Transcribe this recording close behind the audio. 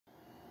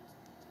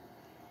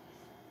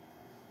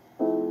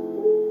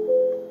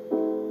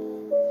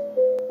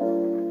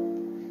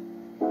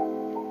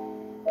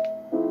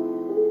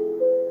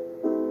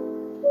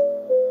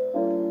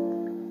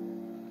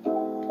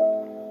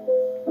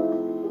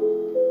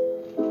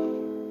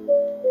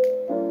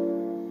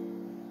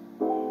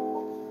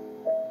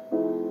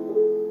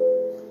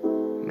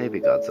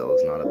movie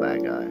Godzilla's not a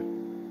bad guy.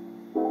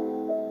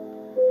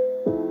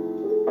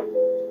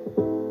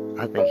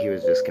 I think he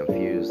was just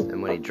confused,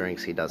 and when he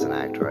drinks, he doesn't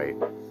act right.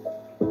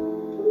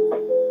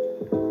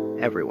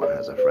 Everyone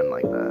has a friend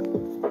like that.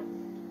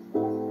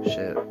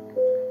 Shit.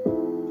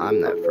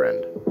 I'm that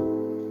friend.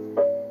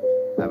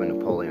 I have a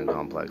Napoleon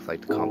complex,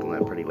 like to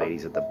compliment pretty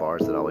ladies at the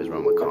bars that always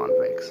run with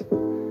convicts.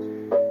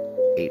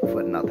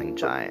 8-foot nothing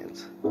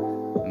giants.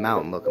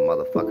 Mountain looking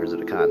motherfuckers are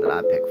the kind that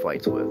I pick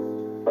fights with.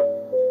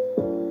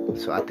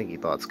 So I think he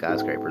thought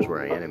skyscrapers were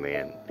an enemy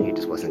and he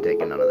just wasn't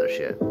taking none of their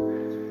shit.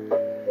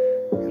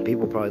 And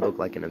people probably look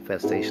like an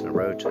infestation of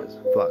roaches.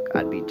 Fuck,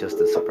 I'd be just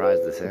as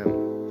surprised as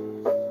him.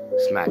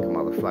 Smack a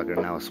motherfucker,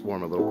 now a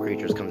swarm of little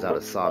creatures comes out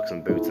of socks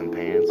and boots and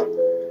pants.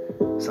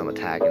 Some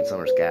attacking,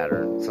 some are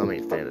scattering, some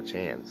ain't stand a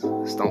chance.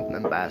 Stomping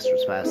them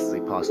bastards as fast as he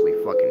possibly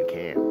fucking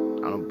can.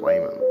 I don't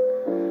blame him.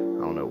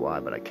 I don't know why,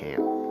 but I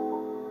can't.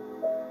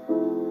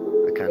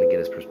 I kinda get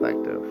his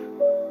perspective.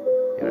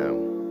 You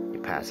know, you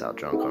pass out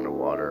drunk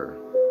underwater,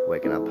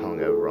 waking up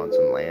hungover on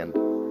some land.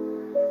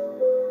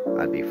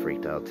 I'd be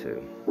freaked out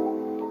too.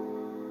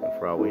 And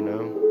for all we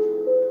know,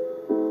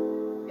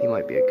 he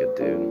might be a good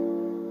dude.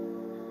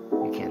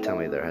 You can't tell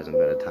me there hasn't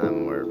been a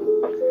time where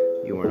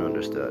you weren't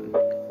understood.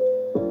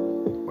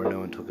 Where no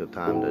one took the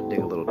time to dig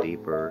a little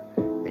deeper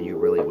and you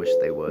really wish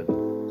they would.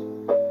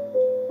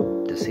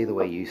 To see the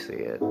way you see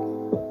it.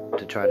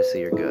 To try to see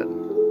you're good.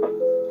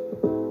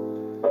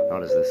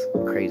 Not as this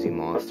crazy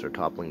monster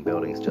toppling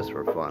buildings just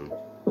for fun.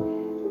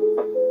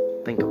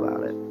 Think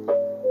about it.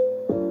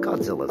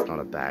 Godzilla's not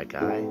a bad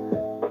guy.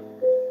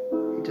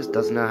 He just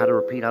doesn't know how to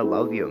repeat I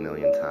love you a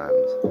million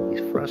times.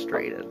 He's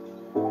frustrated.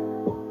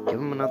 Give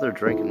him another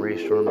drink and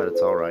reassure him that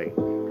it's alright.